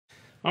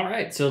All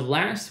right, so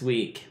last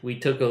week we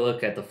took a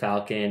look at the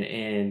Falcon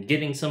and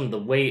getting some of the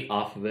weight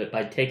off of it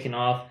by taking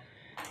off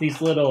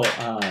these little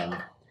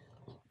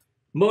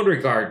motor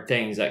guard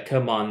things that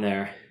come on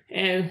there.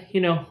 And,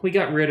 we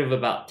got rid of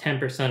about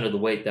 10% of the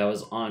weight that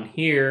was on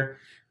here,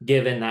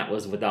 given that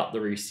was without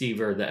the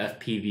receiver, the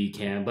FPV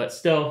cam, but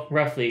still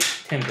roughly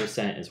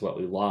 10% is what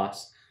we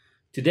lost.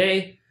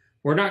 Today,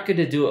 we're not going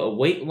to do a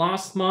weight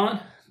loss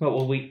mod, but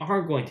what we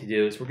are going to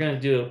do is we're going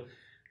to do,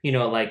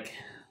 like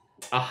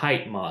a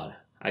height mod,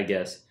 I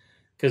guess.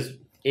 Because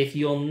if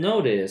you'll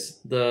notice,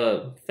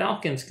 the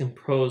Falcon's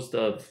composed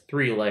of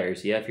 3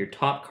 layers. You have your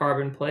top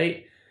carbon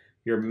plate,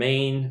 your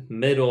main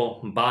middle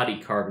body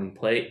carbon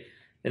plate,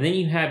 and then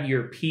you have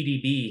your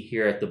PDB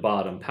here at the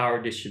bottom, power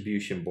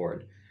distribution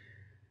board.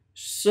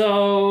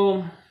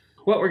 So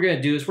what we're going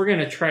to do is we're going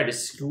to try to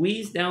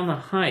squeeze down the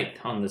height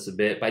on this a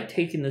bit by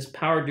taking this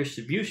power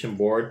distribution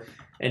board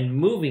and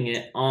moving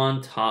it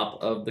on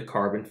top of the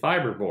carbon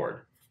fiber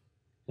board.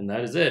 And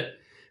that is it.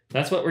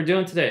 That's what we're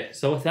doing today.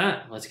 So with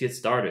that, let's get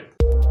started.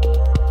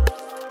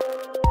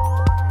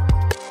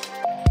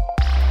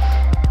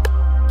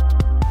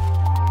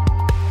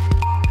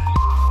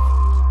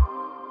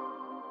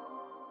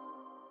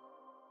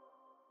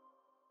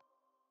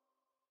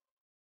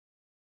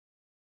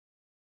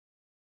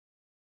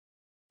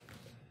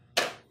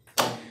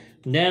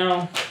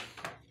 Now,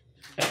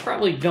 I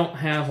probably don't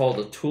have all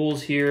the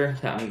tools here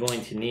that I'm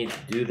going to need to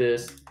do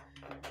this.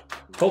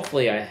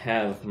 Hopefully I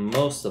have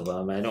most of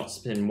them. I don't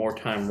spend more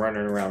time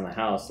running around the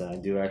house than I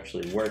do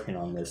actually working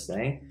on this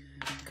thing.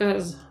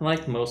 Because,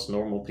 like most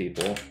normal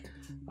people,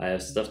 I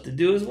have stuff to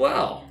do as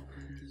well.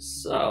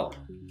 So,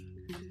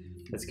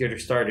 let's get her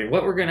started.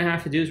 What we're going to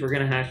have to do is we're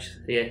going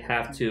to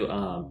have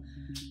to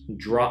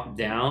drop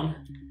down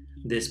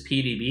this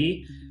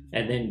PDB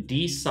and then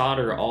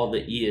desolder all the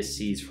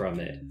ESCs from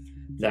it.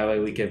 That way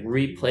we could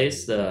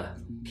replace the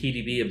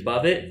PDB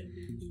above it,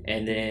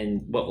 and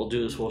then what we'll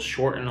do is we'll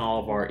shorten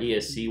all of our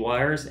ESC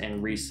wires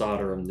and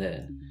resolder them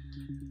then.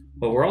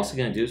 What we're also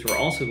going to do is we're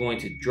also going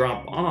to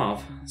drop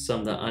off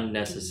some of the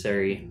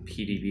unnecessary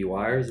PDB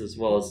wires, as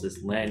well as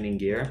this landing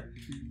gear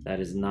that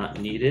is not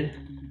needed.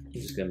 I'm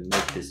just going to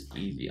make this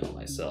easy on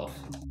myself.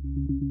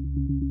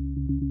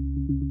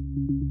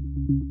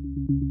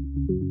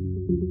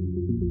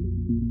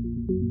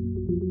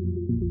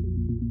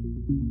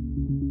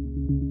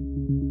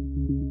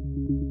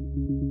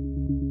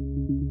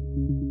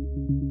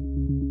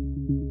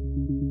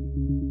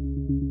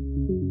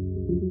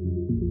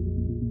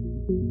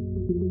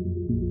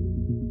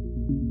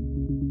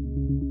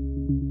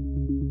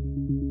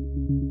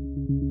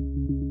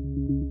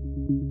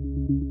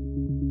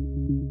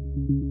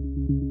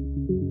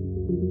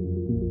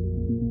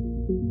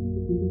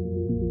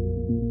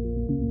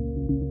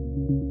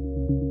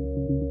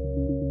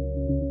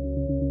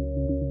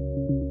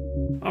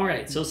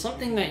 Alright, so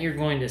something that you're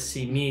going to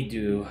see me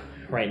do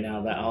right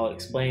now that I'll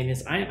explain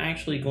is I'm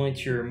actually going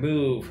to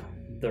remove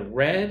the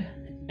red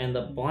and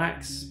the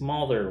black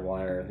smaller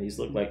wire. These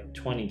look like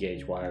 20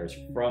 gauge wires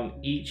from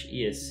each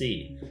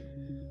ESC.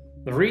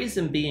 The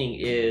reason being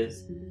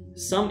is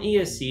some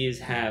ESCs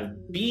have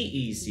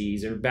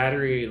BECs, or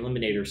battery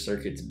eliminator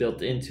circuits,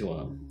 built into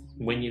them.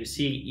 When you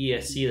see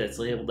ESC that's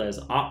labeled as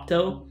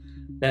opto,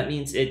 that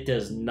means it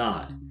does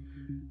not.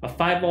 A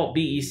 5-volt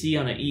BEC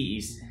on an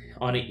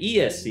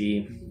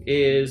ESC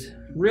is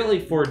really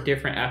for a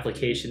different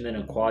application than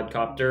a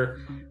quadcopter.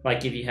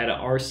 Like if you had an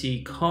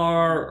RC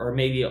car or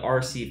maybe an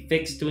RC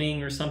fixed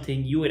wing or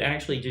something, you would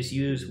actually just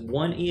use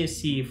one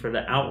ESC for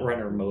the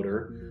outrunner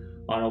motor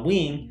on a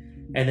wing,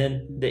 and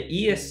then the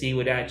ESC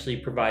would actually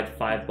provide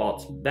 5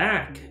 volts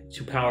back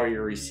to power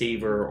your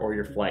receiver or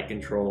your flight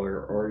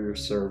controller or your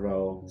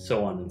servo,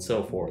 so on and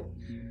so forth.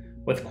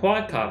 With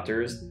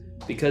quadcopters,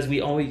 because we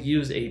always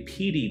use a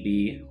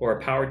PDB or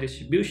a power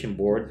distribution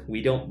board,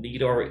 we don't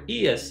need our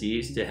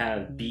ESCs to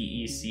have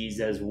BECs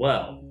as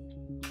well.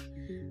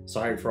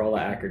 Sorry for all the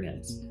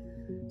acronyms.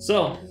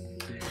 So,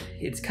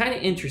 it's kind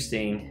of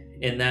interesting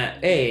in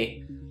that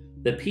the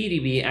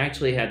PDB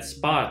actually had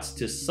spots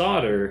to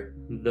solder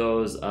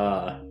those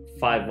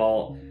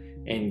 5-volt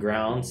and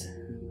grounds.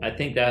 I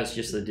think that was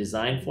just a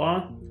design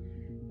flaw,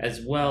 as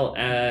well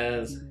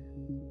as,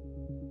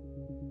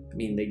 I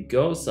mean, they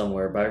go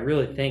somewhere, but I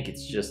really think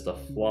it's just a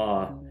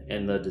flaw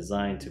in the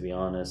design, to be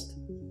honest.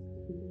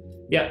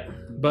 Yeah,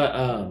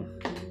 but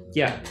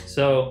yeah,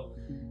 so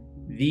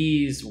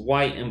these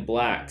white and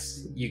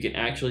blacks, you can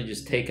actually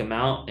just take them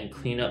out and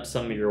clean up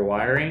some of your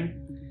wiring,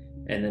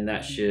 and then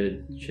that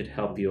should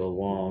help you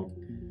along.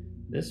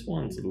 This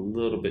one's a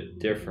little bit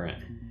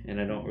different,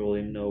 and I don't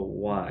really know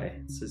why.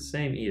 It's the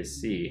same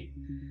ESC,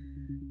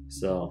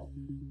 so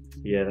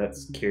yeah,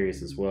 that's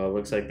curious as well. It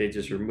looks like they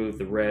just removed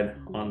the red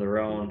on their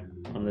own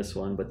on this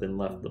one, but then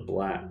left the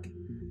black.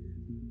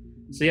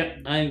 So yeah,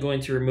 I'm going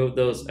to remove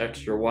those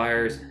extra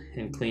wires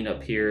and clean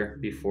up here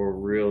before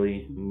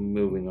really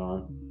moving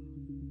on.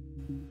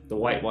 The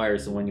white wire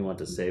is the one you want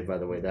to save, by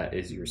the way. That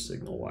is your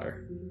signal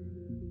wire.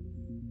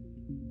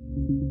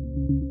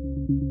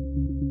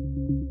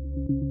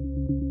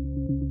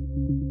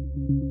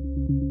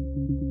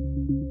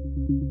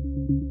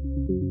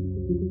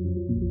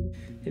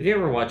 If you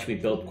ever watch me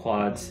build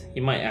quads,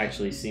 you might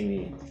actually see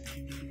me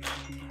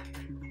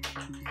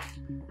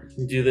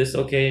do this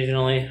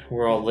occasionally,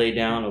 where I'll lay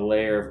down a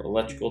layer of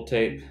electrical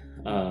tape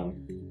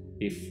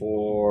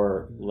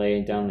before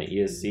laying down the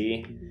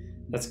ESC.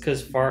 That's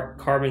because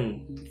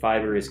carbon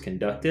fiber is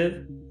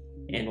conductive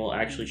and will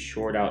actually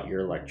short out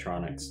your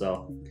electronics.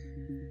 So,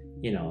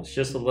 you know, it's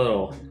just a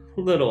little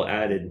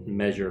added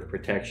measure of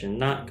protection.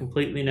 Not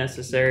completely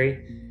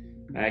necessary.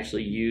 I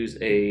actually use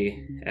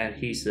a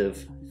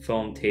adhesive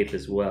foam tape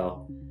as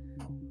well,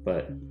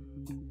 but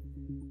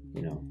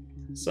you know,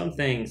 some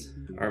things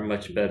are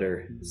much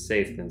better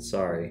safe than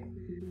sorry.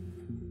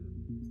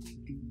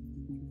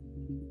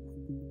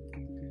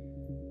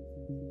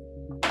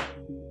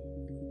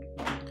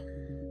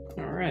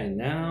 All right,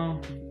 now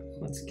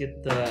let's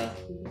get the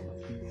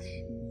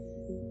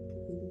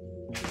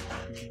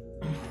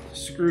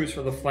screws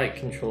for the flight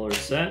controller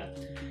set.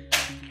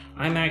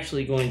 I'm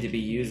actually going to be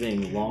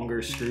using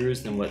longer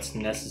screws than what's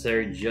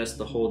necessary just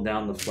to hold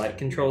down the flight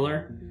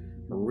controller.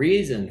 The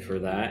reason for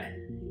that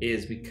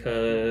is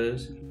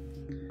because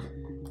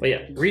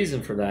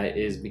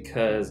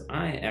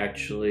I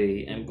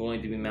actually am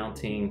going to be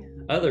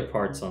mounting other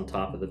parts on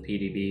top of the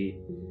PDB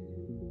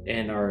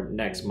in our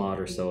next mod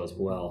or so as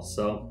well.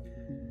 So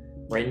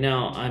right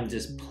now I'm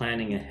just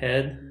planning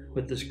ahead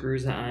with the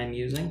screws that I'm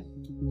using.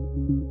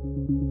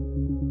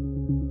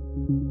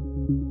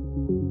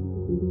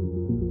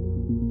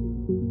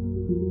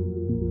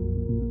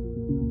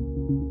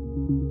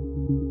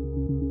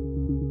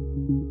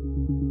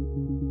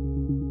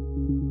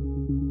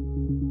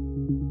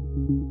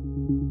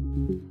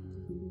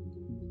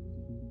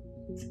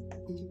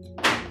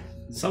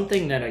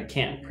 Something that I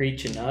can't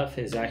preach enough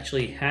is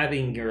actually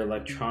having your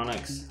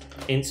electronics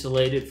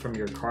insulated from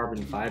your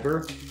carbon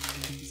fiber.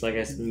 So like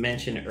I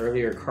mentioned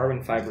earlier,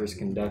 carbon fiber is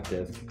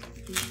conductive.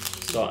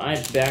 So I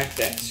back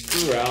that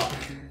screw out,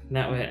 and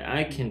that way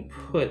I can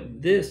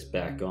put this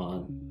back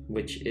on,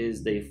 which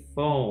is the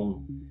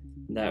foam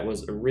that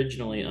was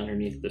originally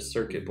underneath the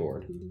circuit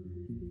board.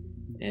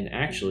 And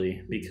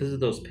actually, because of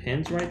those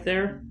pins right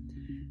there,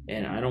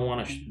 and I don't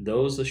want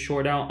those to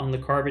short out on the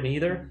carbon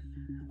either,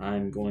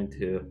 I'm going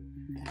to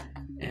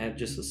add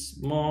just a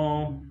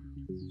small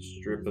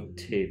strip of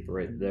tape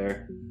right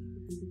there,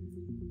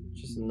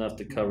 just enough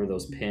to cover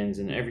those pins,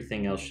 and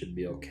everything else should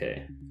be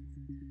okay.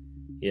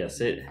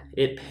 Yes,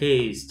 it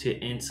pays to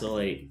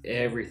insulate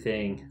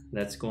everything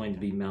that's going to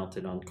be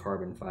mounted on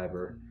carbon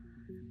fiber,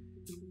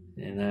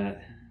 and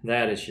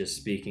that is just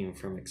speaking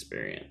from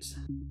experience.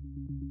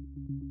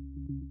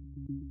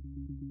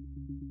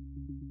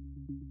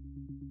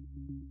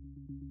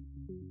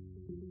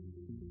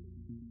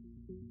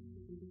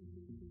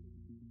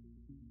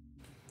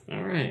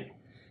 All right,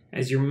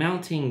 as you're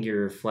mounting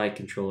your flight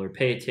controller,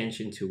 pay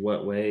attention to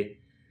what way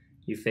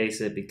you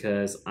face it,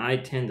 because I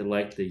tend to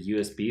like the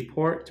USB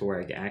port to where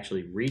I can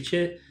actually reach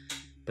it,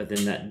 but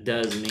then that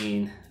does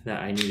mean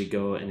that I need to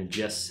go and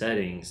adjust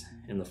settings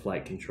in the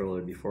flight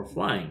controller before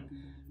flying.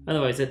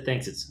 Otherwise, it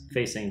thinks it's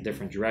facing a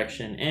different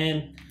direction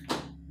and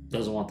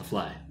doesn't want to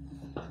fly.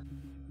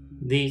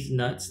 These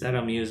nuts that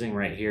I'm using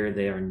right here,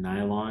 they are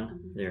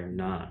nylon, they're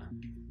not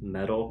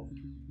metal.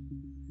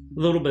 A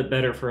little bit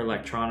better for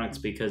electronics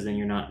because then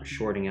you're not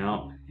shorting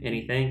out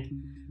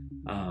anything,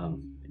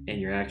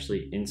 and you're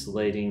actually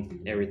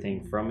insulating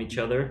everything from each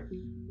other,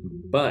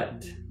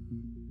 but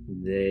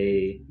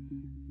they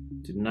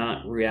do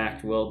not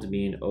react well to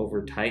being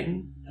over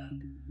tightened,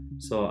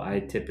 so I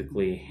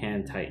typically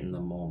hand tighten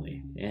them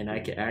only, and I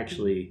can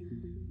actually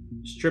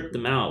strip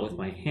them out with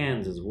my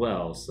hands as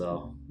well.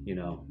 So you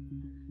know,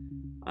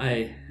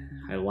 I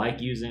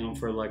like using them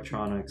for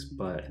electronics,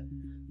 but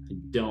I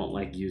don't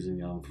like using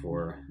them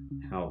for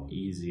how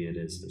easy it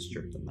is to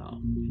strip them out.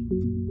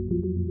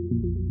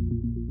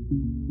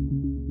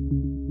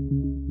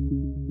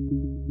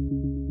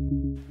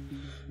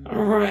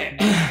 All right,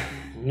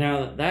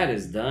 now that that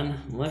is done,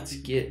 let's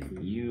get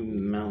you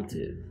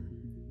mounted.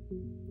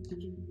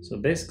 So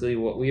basically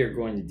what we are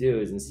going to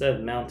do is, instead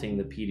of mounting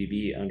the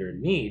PDB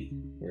underneath,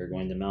 we're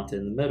going to mount it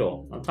in the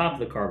middle on top of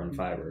the carbon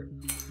fiber.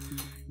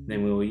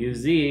 Then we will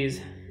use these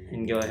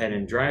and go ahead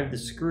and drive the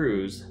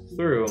screws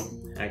through.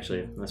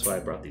 Actually, that's why I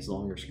brought these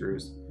longer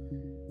screws.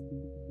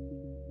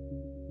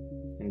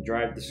 And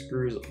drive the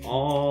screws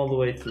all the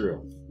way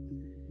through.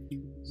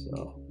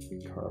 So,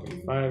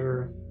 carbon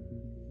fiber,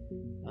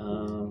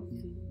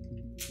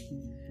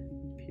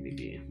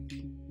 PDB.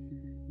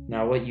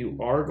 Now what you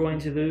are going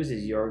to lose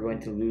is you are going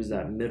to lose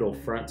that middle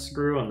front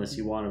screw unless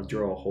you want to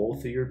drill a hole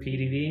through your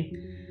PDB.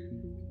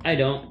 I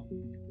don't.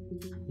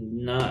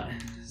 Not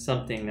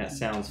something that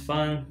sounds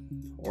fun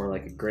or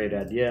like a great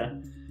idea.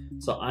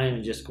 So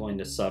I'm just going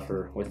to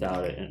suffer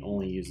without it and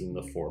only using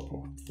the four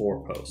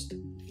post.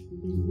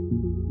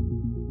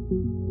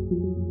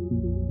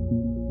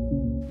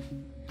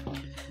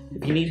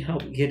 If you need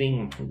help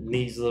getting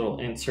these little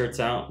inserts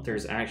out,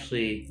 there's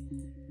actually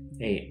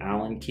a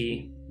Allen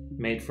key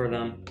made for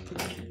them,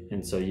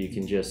 and so you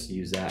can just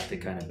use that to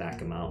kind of back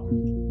them out.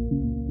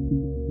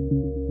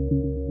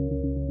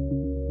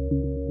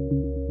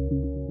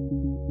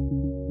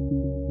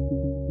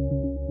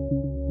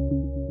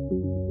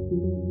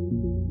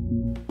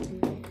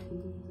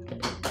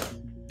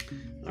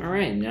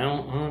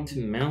 to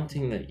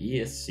mounting the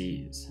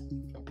ESCs.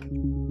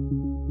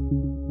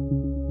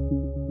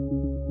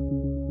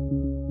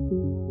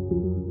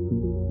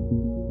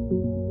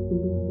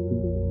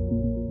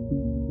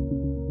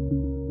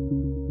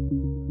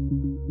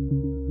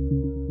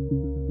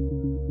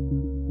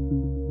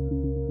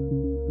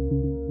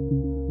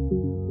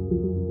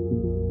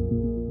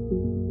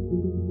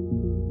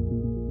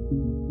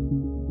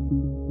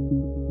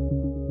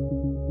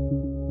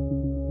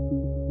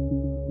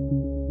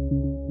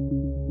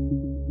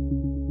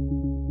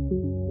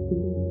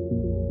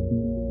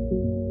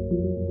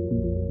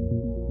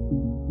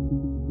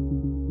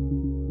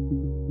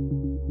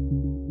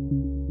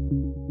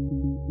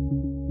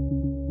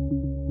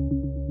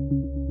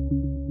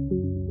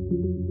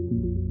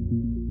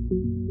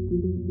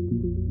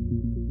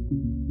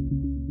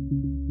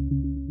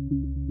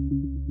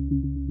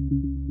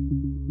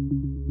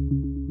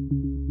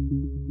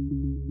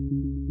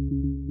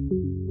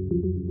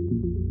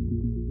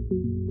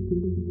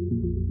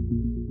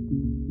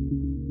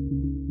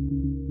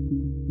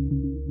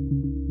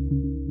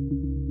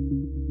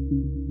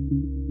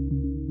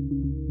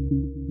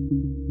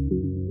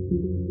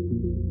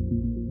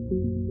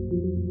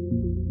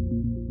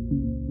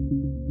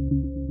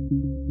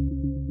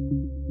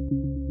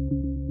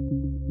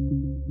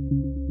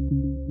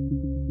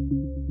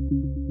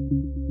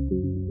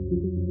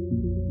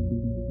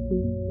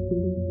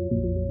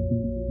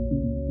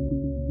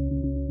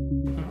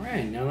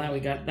 Now that we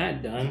got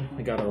that done,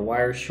 we got our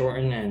wires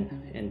shortened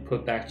and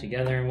put back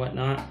together and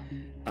whatnot.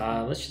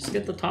 Let's just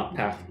get the top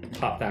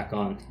back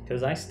on,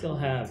 because I still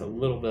have a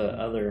little bit of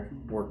other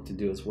work to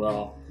do as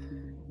well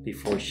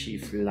before she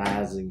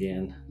flies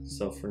again.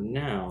 So for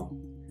now,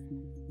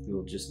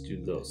 we'll just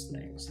do those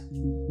things.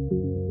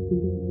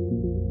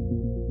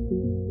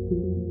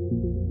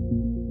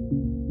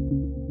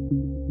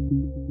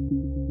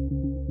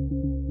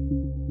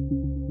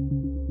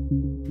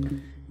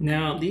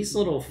 Now, these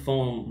little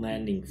foam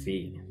landing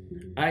feet,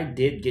 I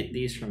did get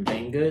these from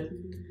Banggood,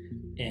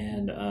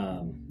 and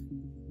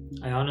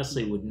I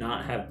honestly would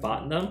not have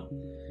bought them.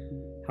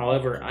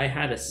 However, I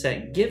had a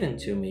set given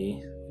to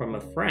me from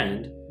a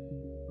friend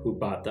who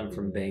bought them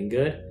from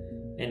Banggood,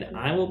 and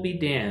I will be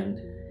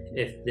damned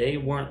if they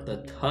weren't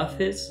the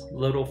toughest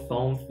little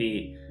foam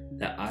feet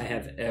that I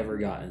have ever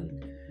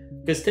gotten.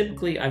 Because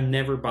typically I've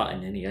never bought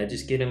any. I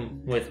just get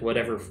them with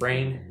whatever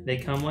frame they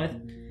come with,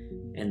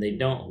 and they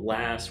don't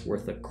last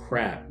worth a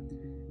crap.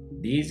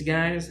 These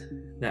guys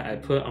that I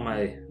put on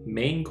my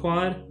main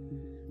quad,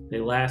 they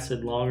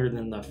lasted longer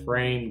than the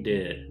frame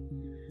did,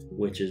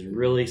 which is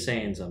really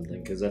saying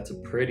something, because that's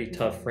a pretty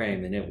tough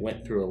frame and it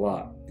went through a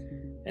lot.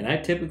 And I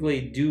typically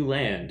do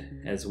land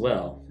as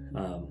well.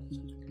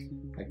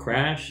 I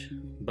crash,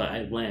 but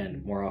I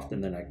land more often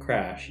than I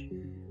crash.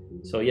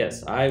 So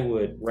yes, I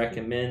would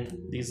recommend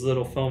these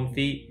little foam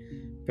feet.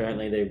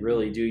 Apparently they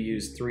really do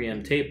use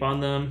 3M tape on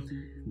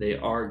them. They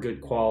are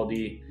good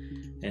quality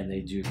and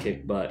they do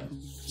kick butt.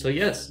 So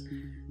yes,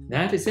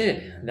 that is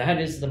it. That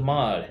is the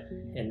mod.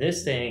 And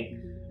this thing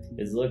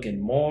is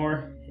looking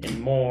more and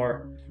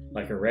more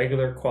like a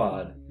regular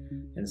quad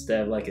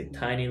instead of like a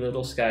tiny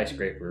little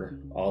skyscraper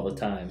all the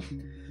time.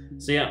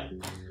 So yeah,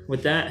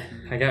 with that,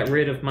 I got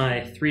rid of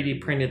my 3D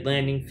printed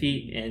landing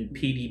feet and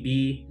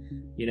PDB,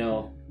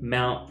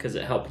 mount, because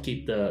it helped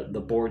keep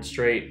the board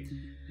straight.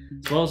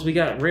 As well as we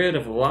got rid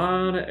of a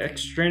lot of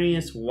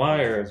extraneous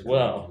wire as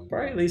well.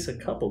 Probably at least a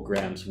couple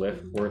grams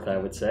worth, I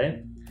would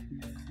say.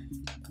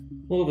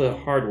 A little bit of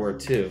hardware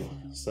too.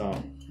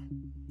 So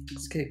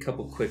let's get a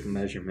couple quick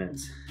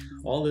measurements.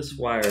 All this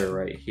wire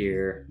right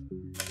here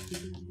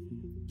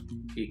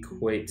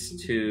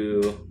equates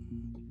to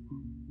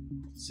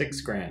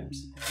 6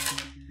 grams.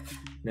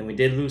 Then we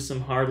did lose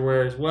some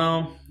hardware as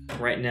well.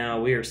 Right now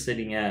we are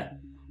sitting at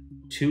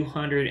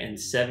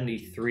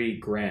 273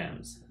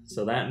 grams.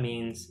 So that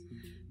means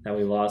that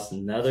we lost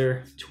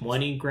another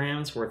 20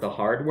 grams worth of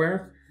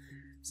hardware.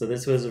 So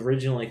this was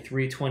originally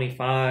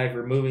 325.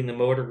 Removing the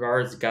motor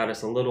guards got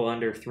us a little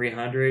under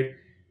 300.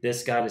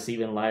 This got us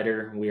even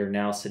lighter. We are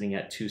now sitting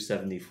at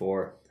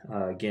 274.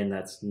 Again,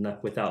 that's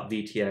not without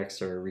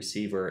VTX or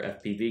receiver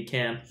FPV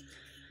cam.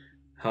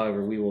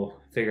 However, we will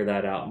figure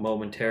that out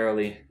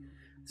momentarily.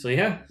 So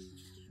yeah,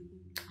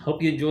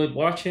 hope you enjoyed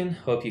watching.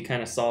 Hope you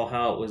kind of saw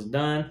how it was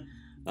done.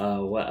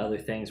 What other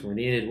things were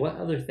needed? What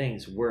other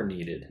things were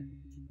needed?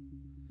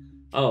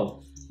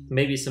 Oh,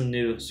 maybe some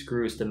new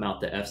screws to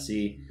mount the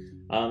FC.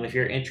 If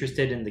you're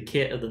interested in the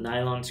kit of the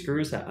nylon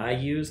screws that I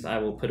used, I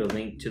will put a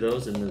link to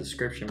those in the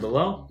description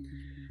below.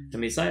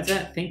 And besides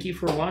that, thank you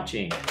for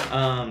watching.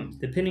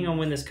 Depending on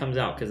when this comes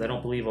out, because I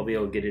don't believe I'll be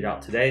able to get it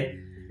out today,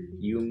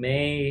 you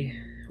may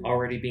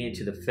already be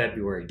into the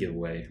February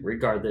giveaway.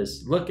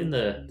 Regardless, look in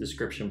the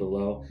description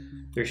below.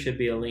 There should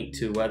be a link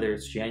to whether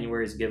it's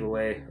January's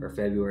giveaway or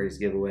February's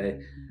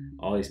giveaway.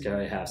 Always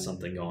gotta have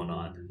something going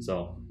on.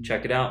 So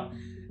check it out.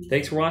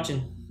 Thanks for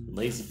watching.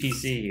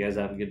 LaZyPC, you guys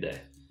have a good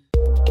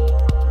day.